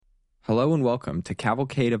Hello and welcome to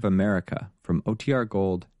Cavalcade of America from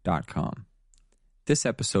OTRGold.com. This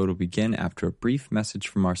episode will begin after a brief message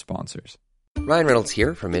from our sponsors. Ryan Reynolds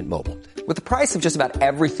here from Mint Mobile. With the price of just about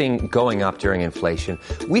everything going up during inflation,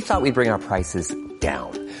 we thought we'd bring our prices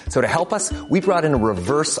down. So to help us, we brought in a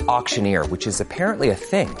reverse auctioneer, which is apparently a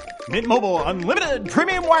thing. Mint Mobile Unlimited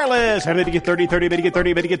Premium Wireless. How to get 30, 30, bit to get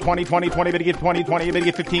 30, bit to get 20, 20, 20, bit to get 20, 20, bit to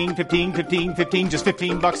get 15, 15, 15, 15, just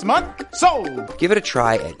 $15 a month? Sold! Give it a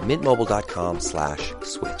try at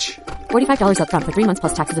mintmobile.com/switch. $45 up front for 3 months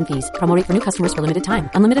plus taxes and fees. Promo rate for new customers for limited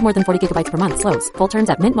time. Unlimited more than 40 gigabytes per month. Slows full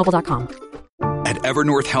terms at mintmobile.com. At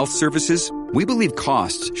Evernorth Health Services, we believe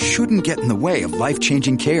costs shouldn't get in the way of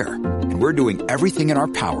life-changing care, and we're doing everything in our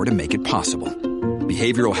power to make it possible.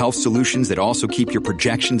 Behavioral health solutions that also keep your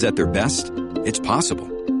projections at their best? It's possible.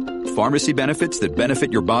 Pharmacy benefits that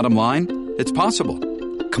benefit your bottom line? It's possible.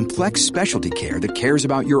 Complex specialty care that cares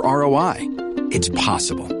about your ROI? It's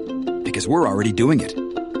possible. Because we're already doing it.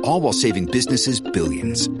 All while saving businesses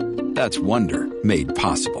billions. That's Wonder made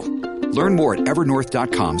possible. Learn more at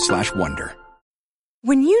evernorth.com/wonder.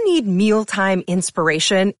 When you need mealtime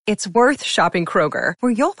inspiration, it's worth shopping Kroger,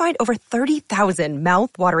 where you'll find over 30,000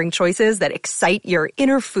 mouth-watering choices that excite your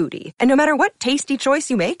inner foodie. And no matter what tasty choice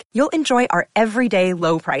you make, you'll enjoy our everyday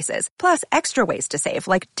low prices, plus extra ways to save,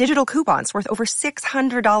 like digital coupons worth over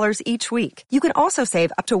 $600 each week. You can also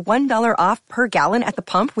save up to $1 off per gallon at the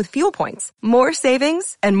pump with fuel points. More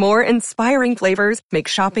savings and more inspiring flavors make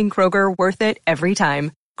shopping Kroger worth it every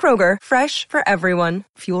time. Kroger, fresh for everyone.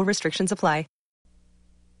 Fuel restrictions apply.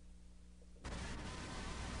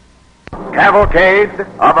 Cavalcade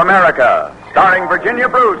of America, starring Virginia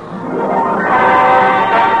Bruce.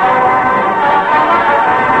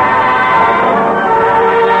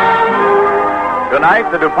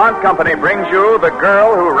 Tonight, the DuPont Company brings you The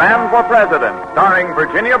Girl Who Ran for President, starring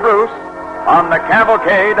Virginia Bruce on the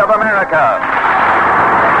Cavalcade of America.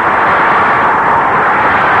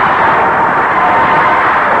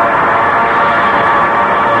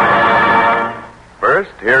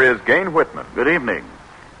 First, here is Gain Whitman. Good evening.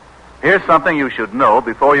 Here's something you should know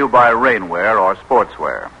before you buy rainwear or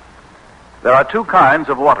sportswear. There are two kinds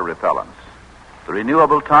of water repellents, the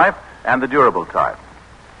renewable type and the durable type.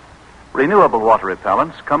 Renewable water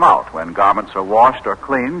repellents come out when garments are washed or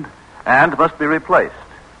cleaned and must be replaced.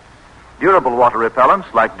 Durable water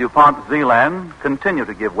repellents like DuPont Z-Lan continue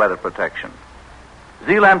to give weather protection.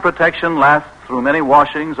 Z-Lan protection lasts through many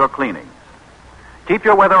washings or cleanings. Keep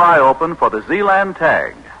your weather eye open for the Z-Lan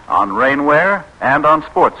tag on rainwear and on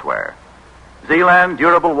sportswear. Z-Lan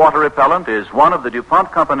Durable Water Repellent is one of the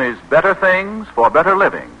DuPont Company's better things for better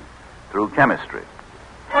living through chemistry.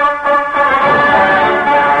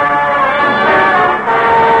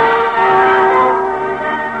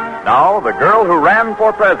 Now, The Girl Who Ran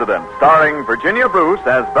for President, starring Virginia Bruce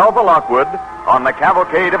as Belva Lockwood on the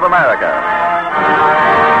Cavalcade of America.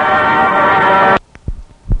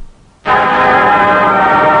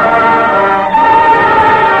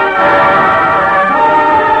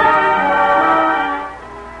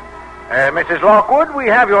 Mrs. Lockwood, we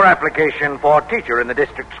have your application for teacher in the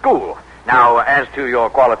district school. Now, as to your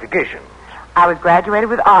qualifications. I was graduated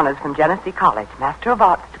with honors from Genesee College, Master of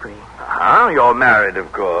Arts degree. You're married,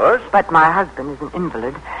 of course. But my husband is an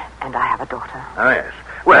invalid, and I have a daughter. Oh, yes.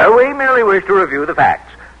 Well, we merely wish to review the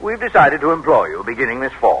facts. We've decided to employ you beginning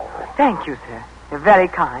this fall. Thank you, sir. You're very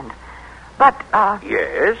kind. But,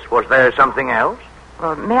 Yes? Was there something else?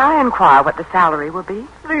 Well, may I inquire what the salary will be?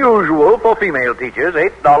 The usual for female teachers,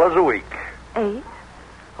 $8 a week. 8?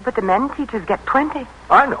 But the men teachers get 20.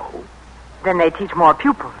 I know. Then they teach more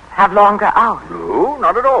pupils, have longer hours. No,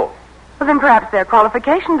 not at all. Well, then perhaps their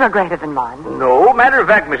qualifications are greater than mine. No, matter of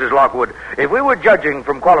fact, Mrs. Lockwood, if we were judging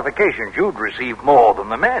from qualifications, you'd receive more than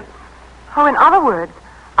the men. Oh, in other words,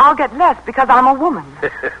 I'll get less because I'm a woman.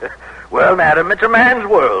 Well, madam, it's a man's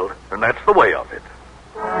world, and that's the way of it.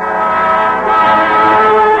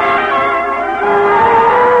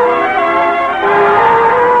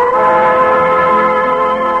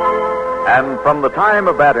 And from the time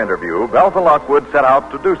of that interview, Belva Lockwood set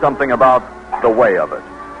out to do something about the way of it.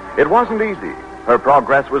 It wasn't easy. Her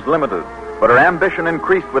progress was limited, but her ambition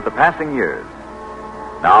increased with the passing years.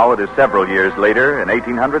 Now it is several years later, in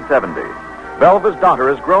 1870. Belva's daughter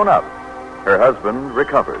has grown up. Her husband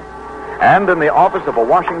recovered. And in the office of a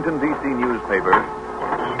Washington, D.C. newspaper...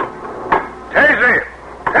 Casey!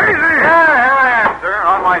 Casey! Yeah, here I am, sir,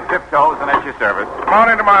 on my tiptoes and at your service. Come on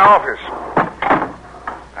into my office.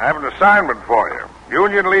 I have an assignment for you.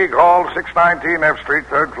 Union League Hall, 619 F Street,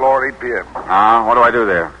 3rd floor, 8 p.m. What do I do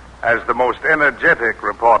there? As the most energetic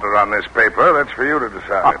reporter on this paper, that's for you to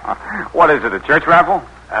decide. What is it, a church raffle?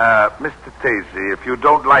 Mr. Tacy, if you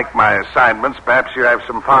don't like my assignments, perhaps you have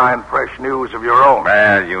some fine, fresh news of your own.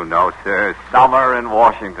 Well, you know, sir, summer in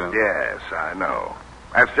Washington. Yes, I know.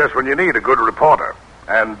 That's just when you need a good reporter.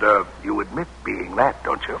 And you admit being that,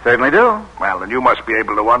 don't you? Certainly do. Well, then you must be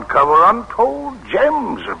able to uncover untold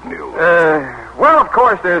gems of news. Well, of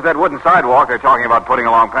course, there's that wooden sidewalk they're talking about putting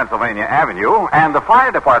along Pennsylvania Avenue, and the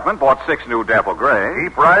fire department bought 6 new Dapple Grays.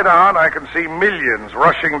 Keep right on. I can see millions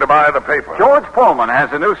rushing to buy the paper. George Pullman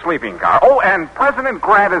has a new sleeping car. Oh, and President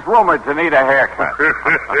Grant is rumored to need a haircut.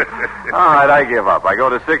 All right, I give up. I go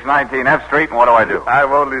to 619 F Street, and what do I do?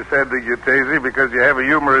 I've only said to you, Tacy, because you have a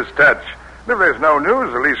humorous touch. If there's no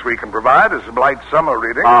news, the least we can provide is some light summer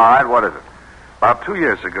reading. All right, what is it? About 2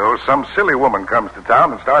 years ago, some silly woman comes to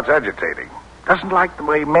town and starts agitating. Doesn't like the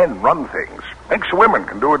way men run things. Thinks women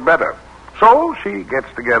can do it better. So she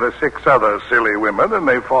gets together 6 other silly women, and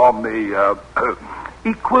they form the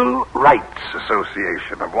Equal Rights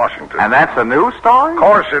Association of Washington. And that's a news story? Of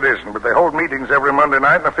course it isn't, but they hold meetings every Monday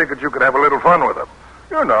night, and I figured you could have a little fun with them.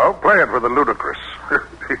 You know, play it for the ludicrous. The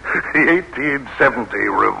 1870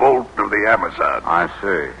 Revolt of the Amazon. I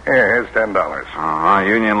see. Here's $10.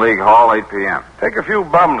 Union League Hall, 8 p.m. Take a few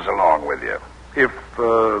bums along with you. If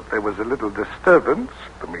there was a little disturbance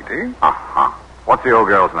at the meeting. What's the old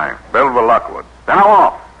girl's name? Belva Lockwood. Then I'm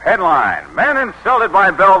off. Headline: Men insulted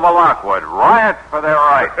by Belva Lockwood riot for their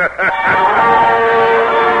rights.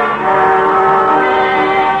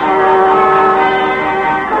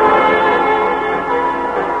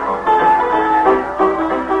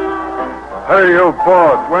 Hey, you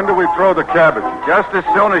boss, when do we throw the cabbage? Just as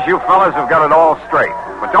soon as you fellas have got it all straight.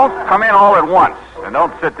 But don't come in all at once, and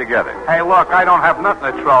don't sit together. Hey, look, I don't have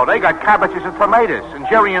nothing to throw. They got cabbages and tomatoes, and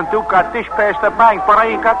Jerry and Duke got fish past the bank, but I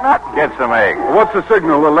ain't got nothing. Get some eggs. What's the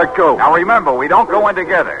signal to let go? Now remember, we don't go in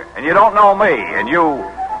together, and you don't know me, and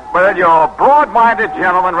you're broad-minded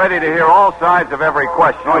gentlemen ready to hear all sides of every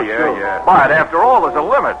question. Oh, yeah. But after all, there's a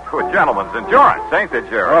limit to a gentleman's endurance, ain't there,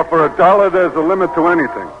 Jerry? Well, for $1, there's a limit to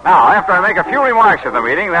anything. Now, after I make a few remarks at the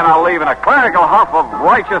meeting, then I'll leave in a clerical huff of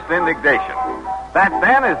righteous indignation. That,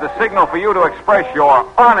 then, is the signal for you to express your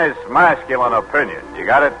honest masculine opinion. You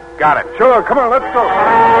got it? Got it. Sure, come on, let's go.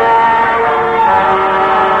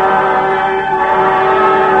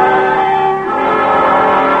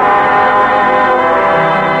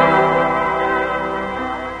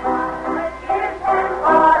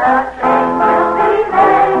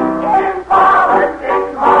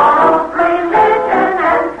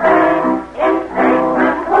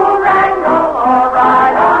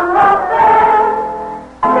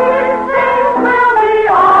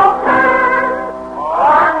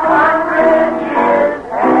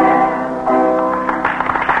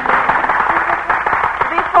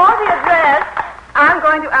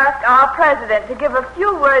 To give a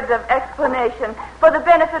few words of explanation for the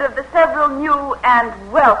benefit of the several new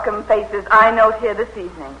and welcome faces I note here this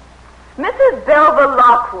evening. Mrs. Belva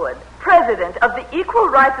Lockwood, President of the Equal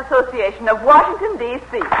Rights Association of Washington, D.C.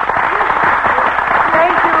 Thank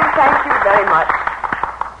you very much.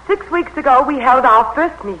 6 weeks ago, we held our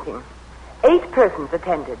first meeting. 8 persons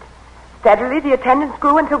attended. Steadily, the attendance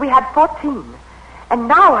grew until we had 14. And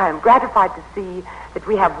now I am gratified to see that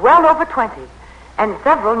we have well over 20 and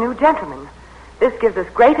several new gentlemen. This gives us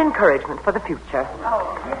great encouragement for the future.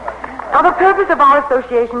 Now, the purpose of our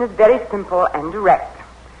association is very simple and direct.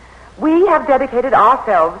 We have dedicated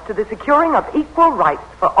ourselves to the securing of equal rights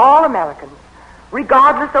for all Americans,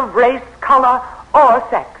 regardless of race, color, or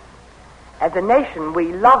sex. As a nation,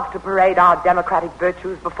 we love to parade our democratic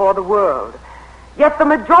virtues before the world. Yet the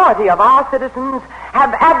majority of our citizens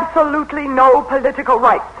have absolutely no political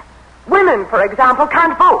rights. Women, for example,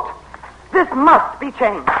 can't vote. This must be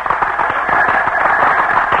changed.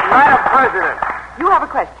 Madam President. You have a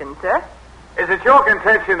question, sir? Is it your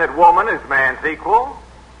contention that woman is man's equal?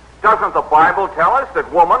 Doesn't the Bible tell us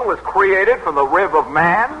that woman was created from the rib of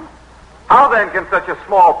man? How then can such a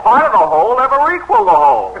small part of the whole ever equal the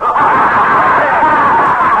whole?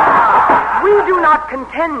 We do not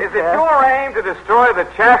contend, Is it your aim to destroy the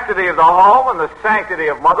chastity of the home and the sanctity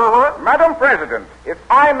of motherhood? Madam President, if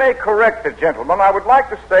I may correct the gentleman, I would like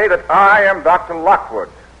to say that I am Dr. Lockwood,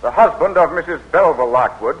 the husband of Mrs. Belva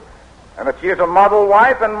Lockwood, and that she is a model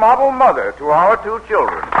wife and model mother to our 2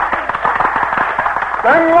 children.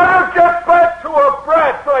 Then let us get back to her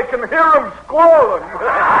brat so I can hear him squalling.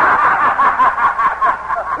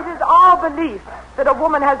 It is our belief that a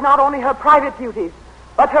woman has not only her private duties,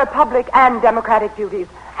 but her public and democratic duties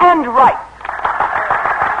and rights.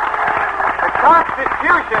 The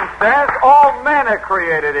Constitution says all men are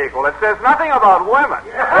created equal. It says nothing about women.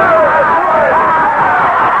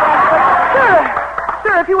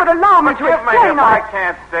 Sir, if you would allow me to Forgive me explain... if I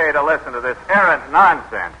can't stay to listen to this errant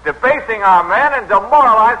nonsense, debasing our men and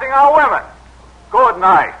demoralizing our women. Good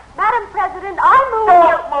night. Madam President, I move...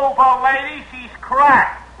 Don't move, old lady. She's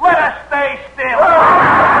cracked. Let her stay still.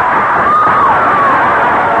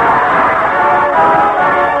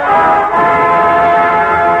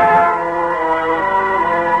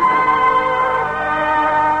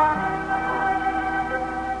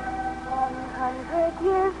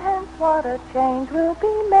 What a change will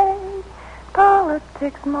be made.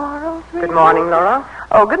 Politics, morals... Good morning, Laura.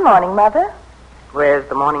 Oh, good morning, Mother. Where's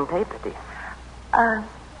the morning paper, dear?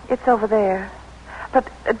 It's over there. But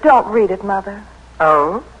don't read it, Mother.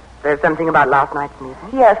 Oh? There's something about last night's meeting?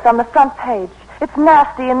 Yes, on the front page. It's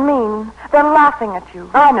nasty and mean. They're laughing at you.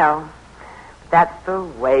 I know. That's the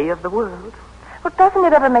way of the world. Well, doesn't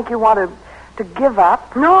it ever make you want to give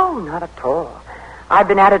up? No, not at all. I've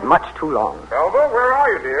been at it much too long. Belva, where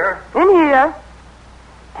are you, dear? In here.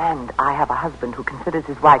 And I have a husband who considers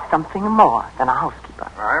his wife something more than a housekeeper.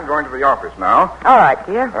 I'm going to the office now. All right,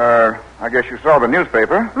 dear. I guess you saw the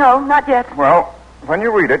newspaper. No, not yet. Well, when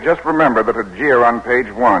you read it, just remember that a jeer on page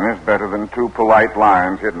 1 is better than 2 polite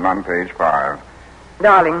lines hidden on page 5.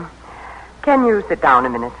 Darling, can you sit down a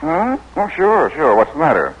minute? Hmm? Oh, sure. What's the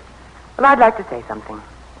matter? Well, I'd like to say something.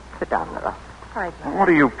 Sit down, Laura. All right. What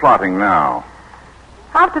are you plotting now?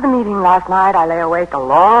 After the meeting last night, I lay awake a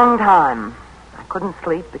long time. I couldn't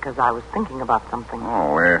sleep because I was thinking about something.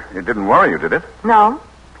 Oh, it didn't worry you, did it? No,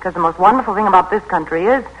 because the most wonderful thing about this country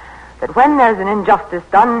is that when there's an injustice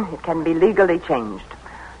done, it can be legally changed.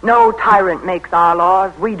 No tyrant makes our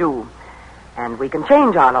laws, we do. And we can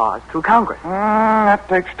change our laws through Congress. That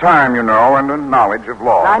takes time, you know, and a knowledge of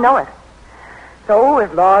law. I know it. So,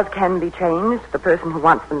 if laws can be changed, the person who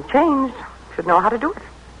wants them changed should know how to do it.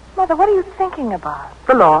 Mother, what are you thinking about?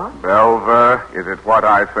 The law. Belva, is it what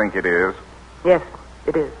I think it is? Yes,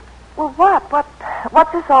 it is. Well,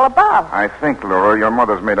 what's this all about? I think, Laura, your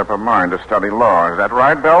mother's made up her mind to study law. Is that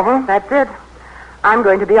right, Belva? That's it. I'm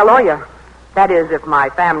going to be a lawyer. That is, if my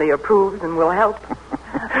family approves and will help.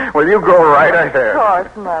 Well, you go right ahead. Of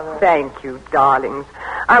course, Mother. Thank you, darlings.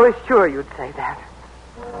 I was sure you'd say that.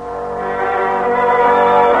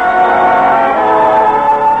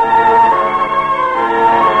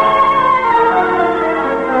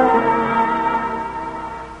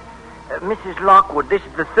 Mrs. Lockwood, this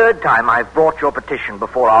is the third time I've brought your petition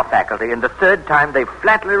before our faculty, and the third time they've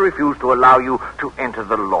flatly refused to allow you to enter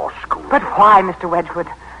the law school. But why, Mr. Wedgwood?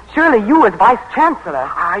 Surely you as vice-chancellor...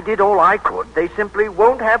 I did all I could. They simply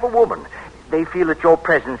won't have a woman. They feel that your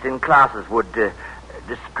presence in classes would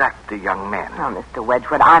distract the young men. Oh, Mr.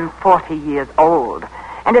 Wedgwood, I'm 40 years old.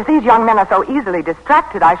 And if these young men are so easily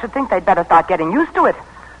distracted, I should think they'd better start getting used to it.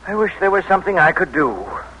 I wish there was something I could do.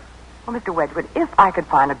 Well, Mr. Wedgwood, if I could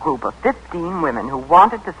find a group of 15 women who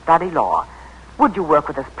wanted to study law, would you work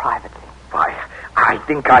with us privately? Why, I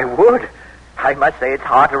think I would. I must say it's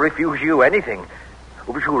hard to refuse you anything.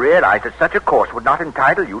 But you realize that such a course would not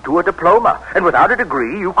entitle you to a diploma, and without a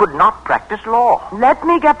degree, you could not practice law. Let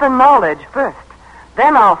me get the knowledge first.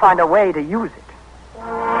 Then I'll find a way to use it.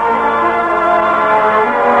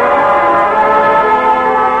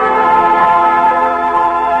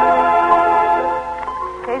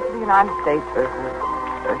 Case of the United States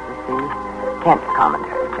versus the Kent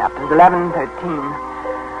Commentary, chapters 11, 13.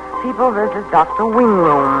 People versus Dr.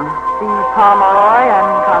 Wingroom. C. Pomeroy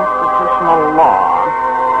and Constitutional Law.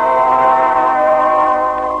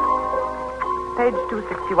 Page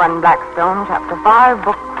 261, Blackstone, Chapter 5,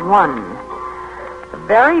 Book 1. The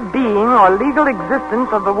very being or legal existence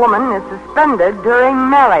of the woman is suspended during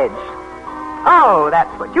marriage. Oh,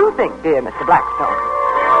 that's what you think, dear Mr. Blackstone.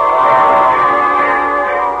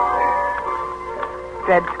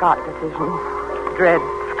 Dred Scott decision. Dred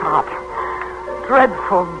Scott.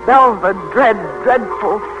 Dreadful Belva,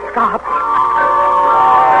 dreadful Scott.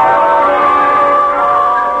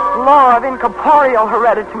 Law of incorporeal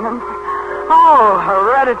hereditament. Oh,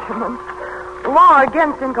 hereditament. Law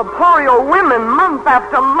against incorporeal women, month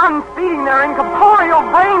after month, feeding their incorporeal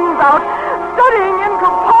brains out, studying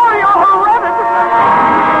incorporeal hereditament.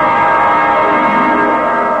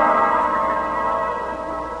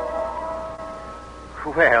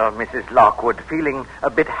 Well, Mrs. Lockwood, feeling a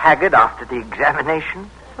bit haggard after the examination?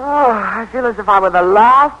 Oh, I feel as if I were the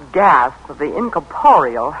last gasp of the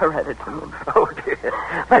incorporeal hereditament. Oh, dear.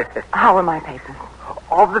 But how are my papers?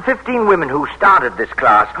 Of the 15 women who started this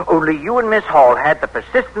class, only you and Miss Hall had the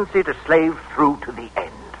persistency to slave through to the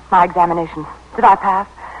end. My examination. Did I pass?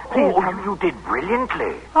 Please. You did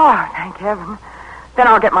brilliantly. Oh, thank heaven. Then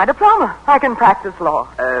I'll get my diploma. I can practice law.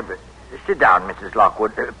 Sit down, Mrs.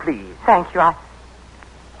 Lockwood, please. Thank you.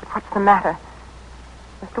 What's the matter?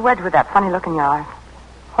 Mr. Wedgwood, that funny look in your eyes.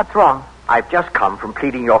 What's wrong? I've just come from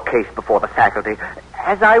pleading your case before the faculty.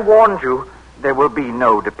 As I warned you, there will be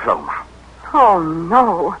no diploma. Oh,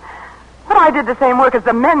 no. But I did the same work as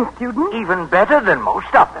the men students. Even better than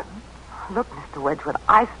most of them. Look, Mr. Wedgwood,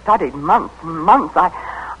 I studied months and months.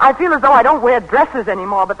 I feel as though I don't wear dresses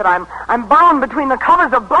anymore, but that I'm bound between the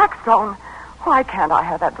covers of Blackstone. Why can't I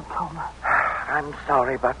have that diploma? I'm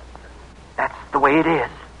sorry, but that's the way it is.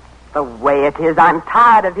 The way it is. I'm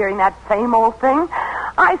tired of hearing that same old thing.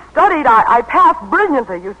 I studied. I passed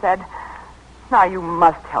brilliantly, you said. Now, you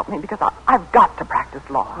must help me because I've got to practice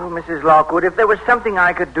law. Oh, Mrs. Lockwood, if there was something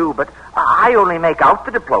I could do, but I only make out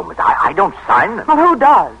the diplomas. I don't sign them. Well, who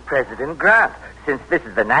does? President Grant. Since this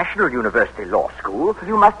is the National University Law School.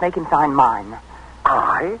 You must make him sign mine.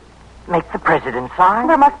 I? Make the president sign?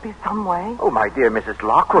 There must be some way. Oh, my dear Mrs.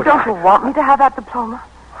 Lockwood. Don't you want me to have that diploma?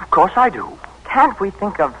 Of course I do. Can't we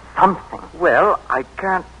think of something? Well, I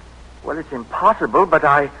can't. Well, it's impossible, but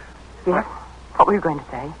I... Yes? What were you going to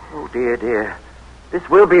say? Oh, dear, dear. This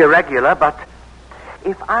will be irregular, but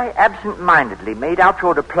if I absent-mindedly made out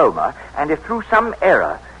your diploma, and if through some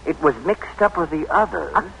error it was mixed up with the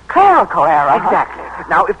others... A clerical error? Exactly.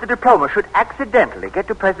 Now, if the diploma should accidentally get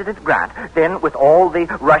to President Grant, then with all the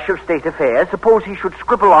rush of state affairs, suppose he should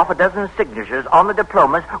scribble off a dozen signatures on the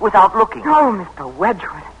diplomas without looking. Oh, Mr.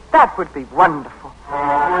 Wedgwood, that would be wonderful.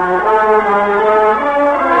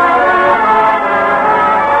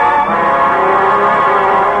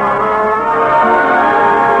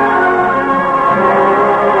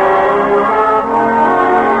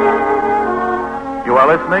 You are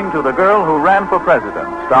listening to The Girl Who Ran for President,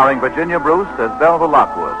 starring Virginia Bruce as Belva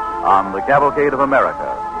Lockwood on The Cavalcade of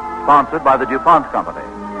America, sponsored by the DuPont Company,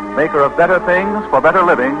 maker of better things for better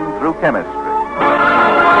living through chemistry.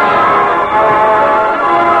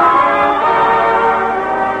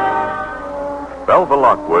 Belva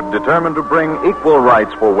Lockwood, determined to bring equal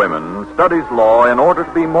rights for women, studies law in order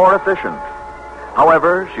to be more efficient.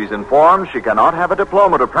 However, she's informed she cannot have a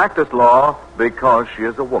diploma to practice law because she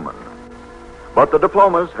is a woman. But the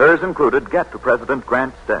diplomas, hers included, get to President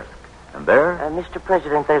Grant's desk. And there... Mr.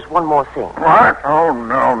 President, there's one more thing. What? Oh,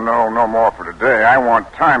 no more for today. I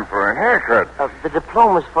want time for a haircut. The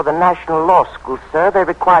diplomas for the National Law School, sir, they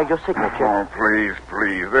require your signature. Oh, please.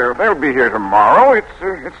 They'll be here tomorrow.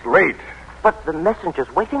 It's late. But the messenger's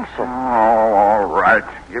waiting, sir. Oh, all right.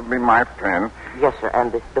 Give me my pen. Yes, sir,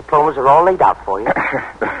 and the diplomas are all laid out for you.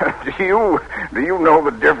 Do you know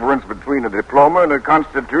the difference between a diploma and a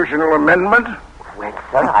constitutional amendment? Well,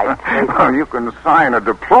 sir, Well, you can sign a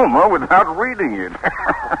diploma without reading it.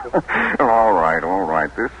 All right.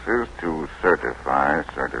 This is to certify.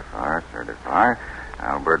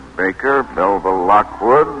 Albert Baker, Belva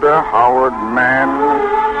Lockwood, Howard Mann.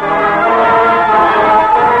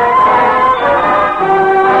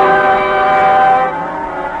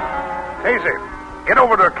 Casey, get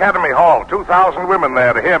over to Academy Hall. 2,000 women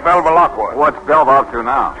there to hear Belva Lockwood. What's Belva up to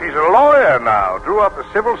now? She's a lawyer now. Drew up the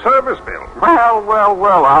civil service bill.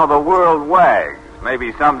 Well, how the world wags.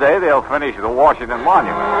 Maybe someday they'll finish the Washington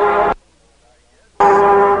Monument.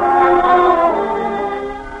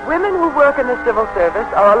 Women who work in the civil service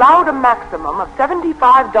are allowed a maximum of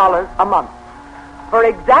 $75 a month. For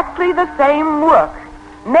exactly the same work,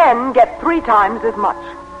 men get 3 times as much.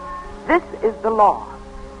 This is the law.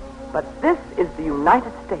 But this is the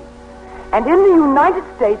United States. And in the United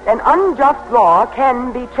States, an unjust law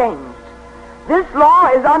can be changed. This law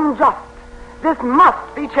is unjust. This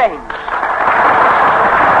must be changed.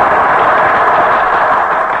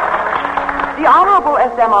 The Honorable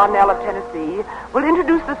S.M. Arnell of Tennessee will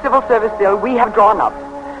introduce the civil service bill we have drawn up.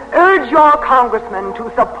 Urge your congressman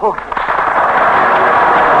to support it.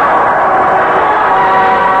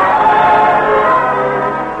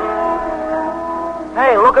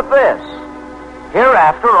 Hey, look at this.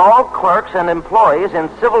 Hereafter, all clerks and employees in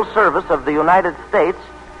civil service of the United States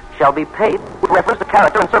shall be paid with reference to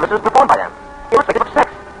character and services performed by them, irrespective of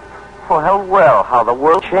sex. Well, how the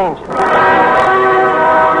world changes.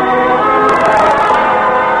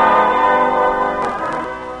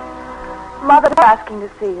 Mother's asking to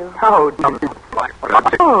see you.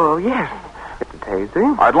 Oh, yes. Mr.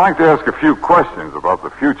 Tazy? I'd like to ask a few questions about the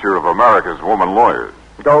future of America's woman lawyers.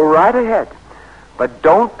 Go right ahead. But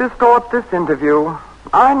don't distort this interview.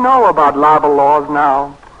 I know about libel laws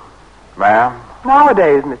now. Ma'am?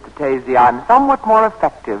 Nowadays, Mr. Tazy, I'm somewhat more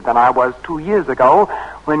effective than I was 2 years ago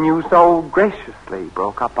when you so graciously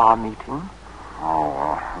broke up our meeting.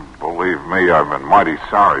 Oh, believe me, I've been mighty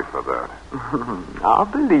sorry for that. I'll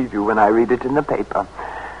believe you when I read it in the paper.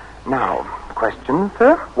 Now, questions,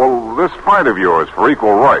 sir? Well, this fight of yours for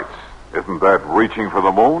equal rights, isn't that reaching for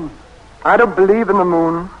the moon? I don't believe in the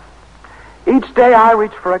moon. Each day I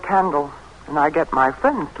reach for a candle, and I get my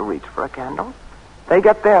friends to reach for a candle. They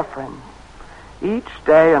get their friends. Each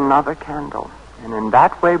day another candle. And in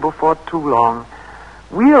that way, before too long,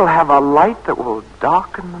 we'll have a light that will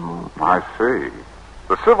darken the moon. I see.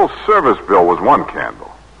 The civil service bill was one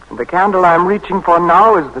candle. And the candle I'm reaching for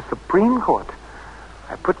now is the Supreme Court.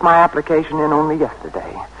 I put my application in only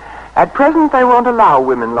yesterday. At present, they won't allow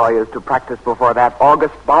women lawyers to practice before that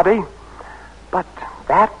august body. But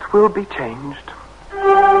that will be changed.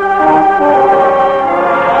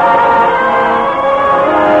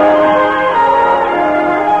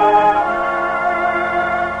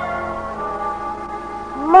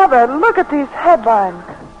 Mother, look at these headlines.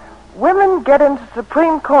 Women get into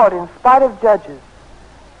Supreme Court in spite of judges.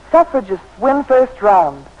 Suffragists win first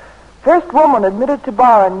round. First woman admitted to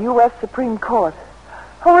bar in U.S. Supreme Court.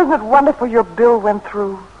 Oh, isn't it wonderful your bill went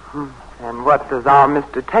through? And what does our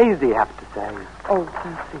Mr. Tazy have to say? Oh, let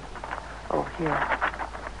me see. Oh, here.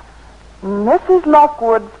 Mrs.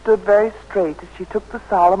 Lockwood stood very straight as she took the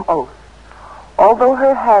solemn oath, although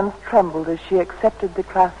her hands trembled as she accepted the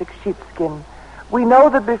classic sheepskin. We know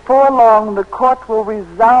that before long the court will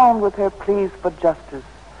resound with her pleas for justice,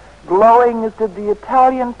 glowing as did the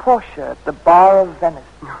Italian Portia at the bar of Venice.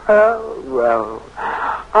 Well,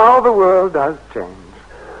 how the world does change.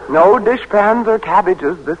 No dishpans or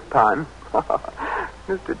cabbages this time.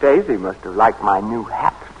 Mr. Daisy must have liked my new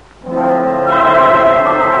hat.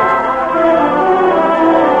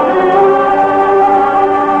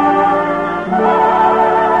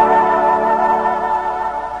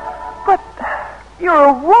 But you're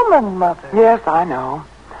a woman, Mother. Yes, I know.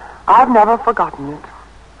 I've never forgotten it.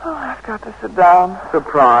 Oh, I've got to sit down.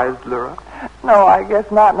 Surprised, Lyra? No, I guess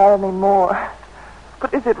not anymore.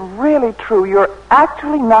 But is it really true you're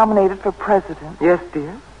actually nominated for president? Yes,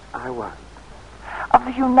 dear, I was. Of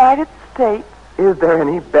the United States? Is there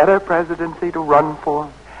any better presidency to run for?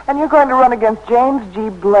 And you're going to run against James G.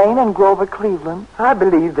 Blaine and Grover Cleveland? I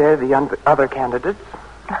believe they're the other candidates.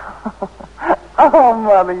 Oh,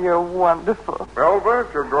 Mother, you're wonderful. Belva,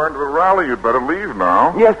 if you're going to the rally, you'd better leave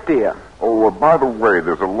now. Yes, dear. Oh, by the way,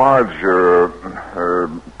 there's a large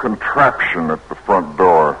contraption at the front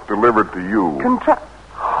door delivered to you.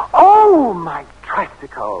 Oh, my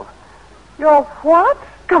tricycle. Your what?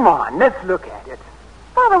 Come on, let's look at it.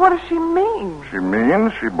 Father, what does she mean? She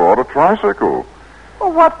means she bought a tricycle.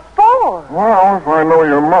 Well, what for? Well, if I know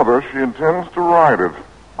your mother, she intends to ride it.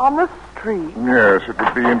 On the street? Yes, it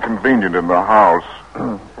would be inconvenient in the house.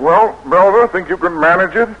 Well, Belva, think you can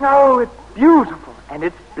manage it? No, it's beautiful, and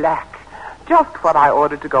it's black. Just what I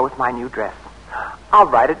ordered to go with my new dress. I'll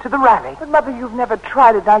ride it to the rally. But, Mother, you've never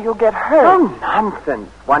tried it. Now you'll get hurt. Oh, nonsense.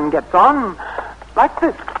 One gets on like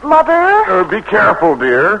this. Mother? Be careful,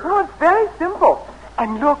 dear. Oh, it's very simple.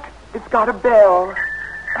 And look, it's got a bell.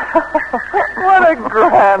 What a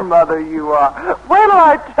grandmother you are. Wait till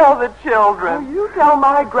I tell the children. Oh, you tell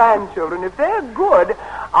my grandchildren. If they're good,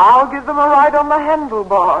 I'll give them a ride on the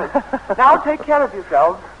handlebars. Now take care of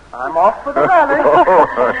yourselves. I'm off for the rally. All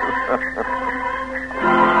right.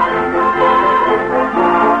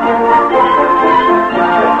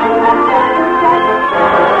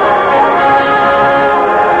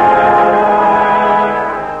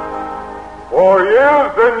 For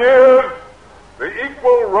years and years, the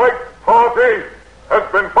Equal Rights Party has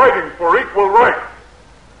been fighting for equal rights.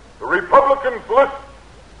 The Republicans listen,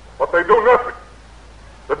 but they do nothing.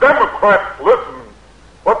 The Democrats listen,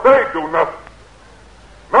 but they do nothing.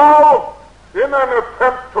 Now, in an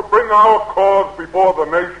attempt to bring our cause before the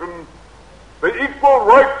nation, the Equal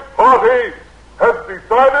Rights Party has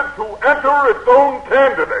decided to enter its own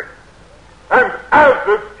candidate. And as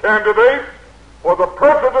its candidate for the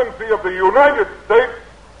presidency of the United States,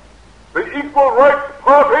 the Equal Rights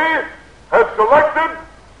Party has selected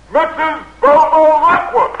Mrs. Belva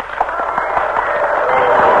Lockwood.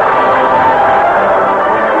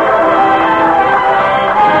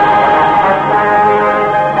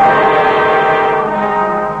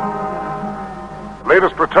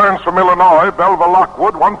 Latest returns from Illinois, Belva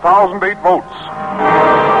Lockwood, 1,008 votes.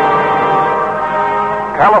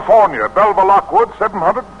 California, Belva Lockwood,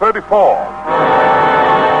 734.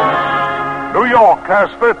 New York has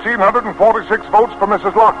 1,346 votes for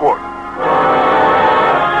Mrs. Lockwood.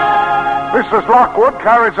 Mrs. Lockwood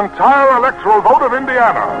carries entire electoral vote of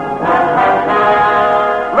Indiana.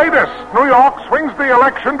 Latest, New York swings the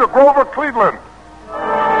election to Grover Cleveland.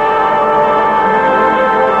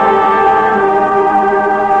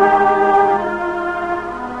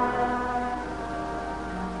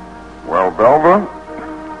 Well, Belva,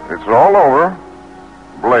 it's all over.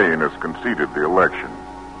 Blaine has conceded the election.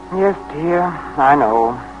 Yes, dear, I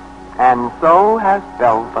know. And so has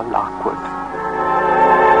Belva Lockwood.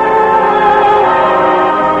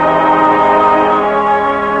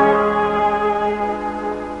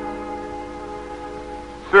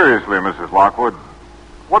 Seriously, Mrs. Lockwood,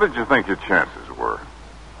 what did you think your chances were?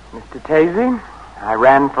 Mr. Tazy, I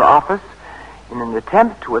ran for office in an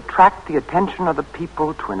attempt to attract the attention of the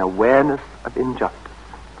people to an awareness of injustice.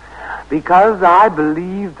 Because I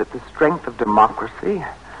believe that the strength of democracy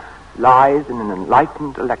lies in an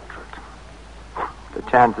enlightened electorate. The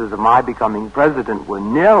chances of my becoming president were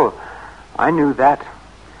nil. I knew that.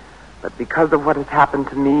 But because of what has happened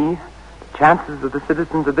to me, the chances of the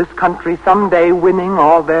citizens of this country someday winning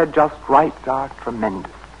all their just rights are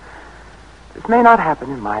tremendous. This may not happen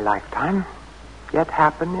in my lifetime, yet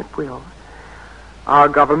happen it will. Our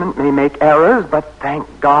government may make errors, but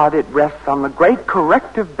thank God it rests on the great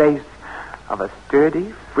corrective base of a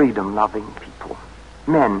sturdy, freedom-loving people,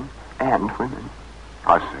 men and women.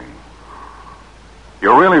 I see.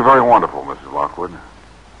 You're really very wonderful, Mrs. Lockwood.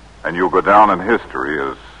 And you'll go down in history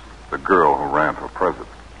as the girl who ran for president.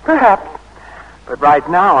 Perhaps. But right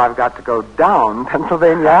now I've got to go down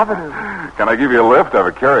Pennsylvania Avenue. Can I give you a lift? I have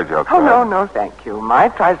a carriage outside. Oh, no, thank you. My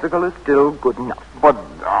tricycle is still good enough. But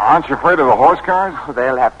aren't you afraid of the horse cars? Oh,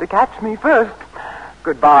 they'll have to catch me first.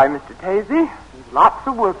 Goodbye, Mr. Tazy. There's lots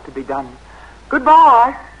of work to be done.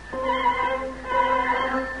 Goodbye.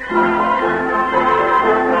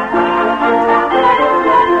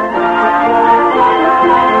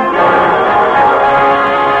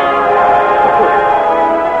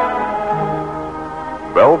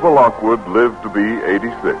 Belva Lockwood lived to be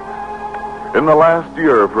 86. In the last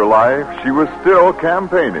year of her life, she was still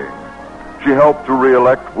campaigning. She helped to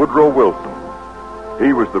re-elect Woodrow Wilson.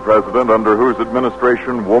 He was the president under whose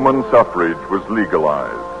administration woman suffrage was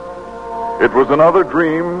legalized. It was another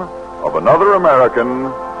dream of another American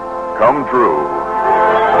come true.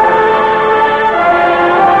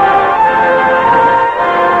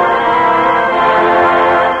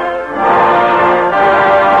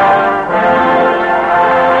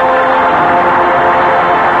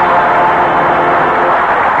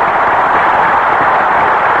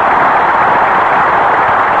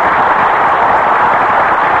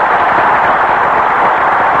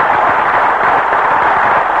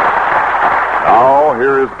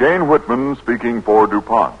 Jane Whitman speaking for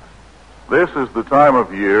DuPont. This is the time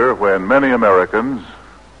of year when many Americans,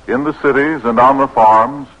 in the cities and on the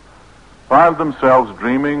farms, find themselves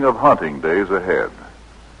dreaming of hunting days ahead.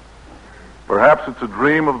 Perhaps it's a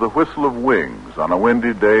dream of the whistle of wings on a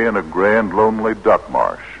windy day in a gray and lonely duck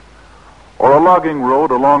marsh, or a logging road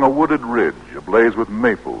along a wooded ridge ablaze with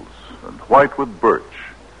maples and white with birch,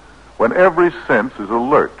 when every sense is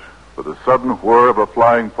alert for the sudden whir of a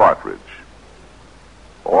flying partridge.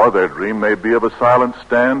 Or their dream may be of a silent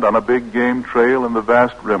stand on a big game trail in the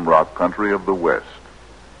vast rimrock country of the West.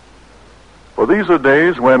 For these are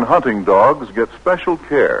days when hunting dogs get special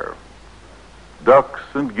care. Ducks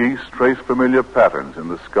and geese trace familiar patterns in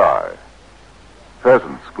the sky.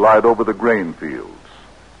 Pheasants glide over the grain fields.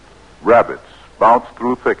 Rabbits bounce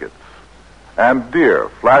through thickets. And deer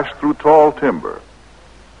flash through tall timber.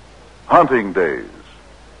 Hunting days,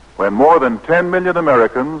 when more than 10 million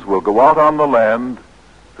Americans will go out on the land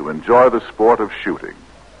to enjoy the sport of shooting.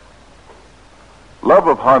 Love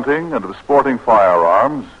of hunting and of sporting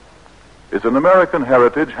firearms is an American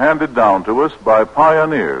heritage handed down to us by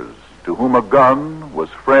pioneers to whom a gun was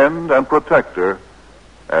friend and protector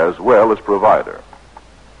as well as provider.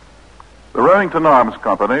 The Remington Arms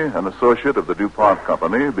Company, an associate of the DuPont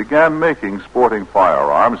Company, began making sporting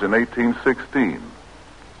firearms in 1816.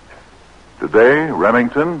 Today,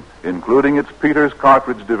 Remington, including its Peters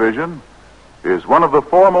Cartridge Division, is one of the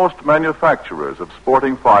foremost manufacturers of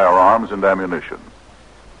sporting firearms and ammunition.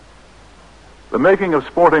 The making of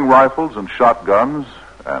sporting rifles and shotguns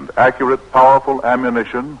and accurate, powerful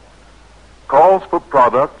ammunition calls for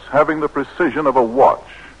products having the precision of a watch,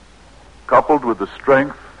 coupled with the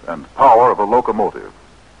strength and power of a locomotive.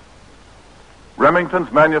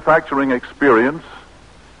 Remington's manufacturing experience,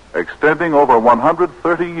 extending over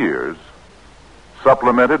 130 years,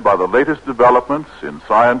 supplemented by the latest developments in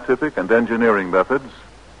scientific and engineering methods,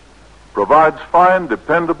 provides fine,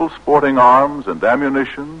 dependable sporting arms and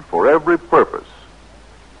ammunition for every purpose,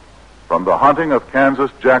 from the hunting of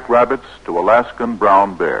Kansas jackrabbits to Alaskan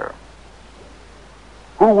brown bear.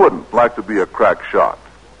 Who wouldn't like to be a crack shot?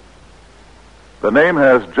 The name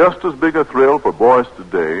has just as big a thrill for boys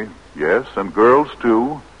today, yes, and girls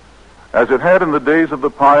too, as it had in the days of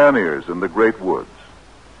the pioneers in the great woods.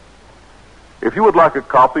 If you would like a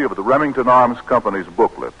copy of the Remington Arms Company's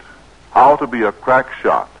booklet, How to Be a Crack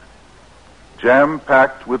Shot,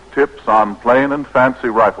 jam-packed with tips on plain and fancy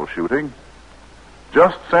rifle shooting.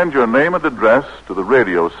 Just send your name and address to the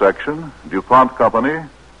radio section, DuPont Company,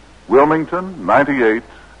 Wilmington, 98,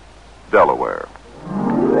 Delaware.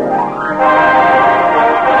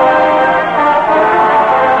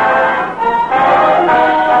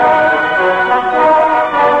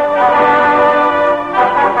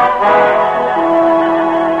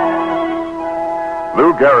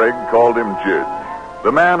 Lou Gehrig called him Jid.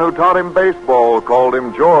 The man who taught him baseball called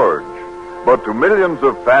him George. But to millions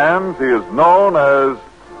of fans, he is known as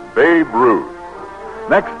Babe Ruth.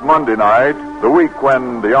 Next Monday night, the week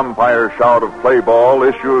when the umpire shout of play ball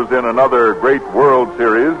issues in another great World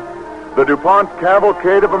Series, the DuPont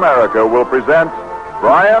Cavalcade of America will present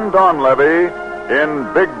Brian Donlevy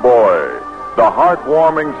in Big Boy, the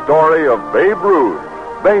heartwarming story of Babe Ruth,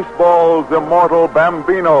 baseball's immortal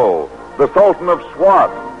Bambino, the Sultan of SWAT,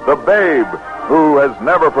 the Babe, who has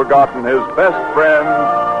never forgotten his best friend,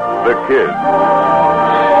 the Kid.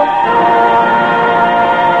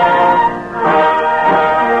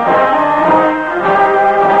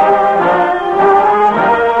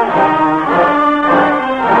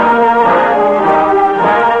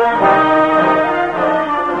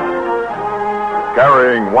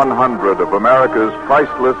 Carrying 100 of America's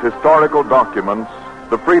priceless historical documents,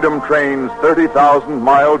 the Freedom Train's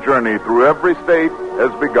 30,000-mile journey through every state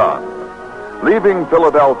has begun. Leaving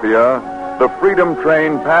Philadelphia, the Freedom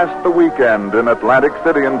Train passed the weekend in Atlantic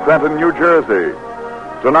City and Trenton, New Jersey.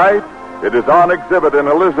 Tonight, it is on exhibit in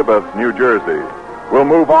Elizabeth, New Jersey. We'll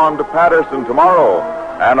move on to Patterson tomorrow,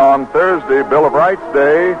 and on Thursday, Bill of Rights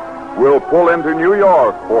Day, we'll pull into New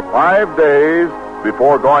York for 5 days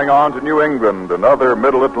before going on to New England and other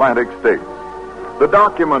Middle Atlantic states. The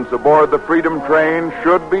documents aboard the Freedom Train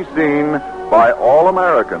should be seen by all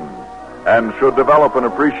Americans and should develop an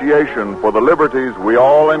appreciation for the liberties we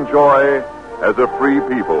all enjoy as a free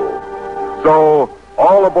people. So,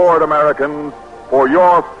 all aboard, Americans, for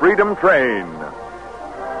your Freedom Train.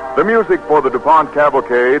 The music for the DuPont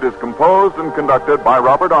Cavalcade is composed and conducted by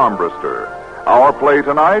Robert Armbruster. Our play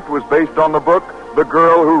tonight was based on the book The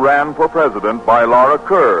Girl Who Ran for President by Laura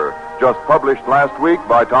Kerr, just published last week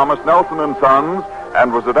by Thomas Nelson and Sons,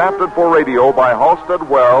 and was adapted for radio by Halstead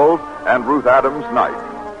Wells and Ruth Adams Knight.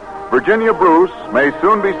 Virginia Bruce may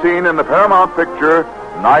soon be seen in the Paramount picture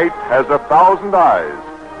Night Has 1,000 Eyes.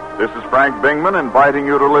 This is Frank Bingman inviting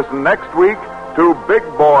you to listen next week to Big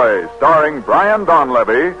Boy, starring Brian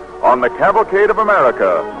Donlevy on the Cavalcade of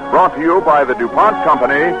America, brought to you by the DuPont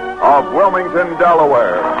Company of Wilmington,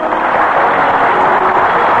 Delaware.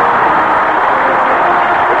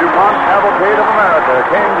 The DuPont Cavalcade of America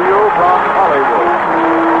came to you from Hollywood.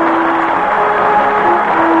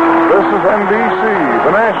 This is NBC,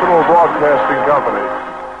 the national broadcasting company.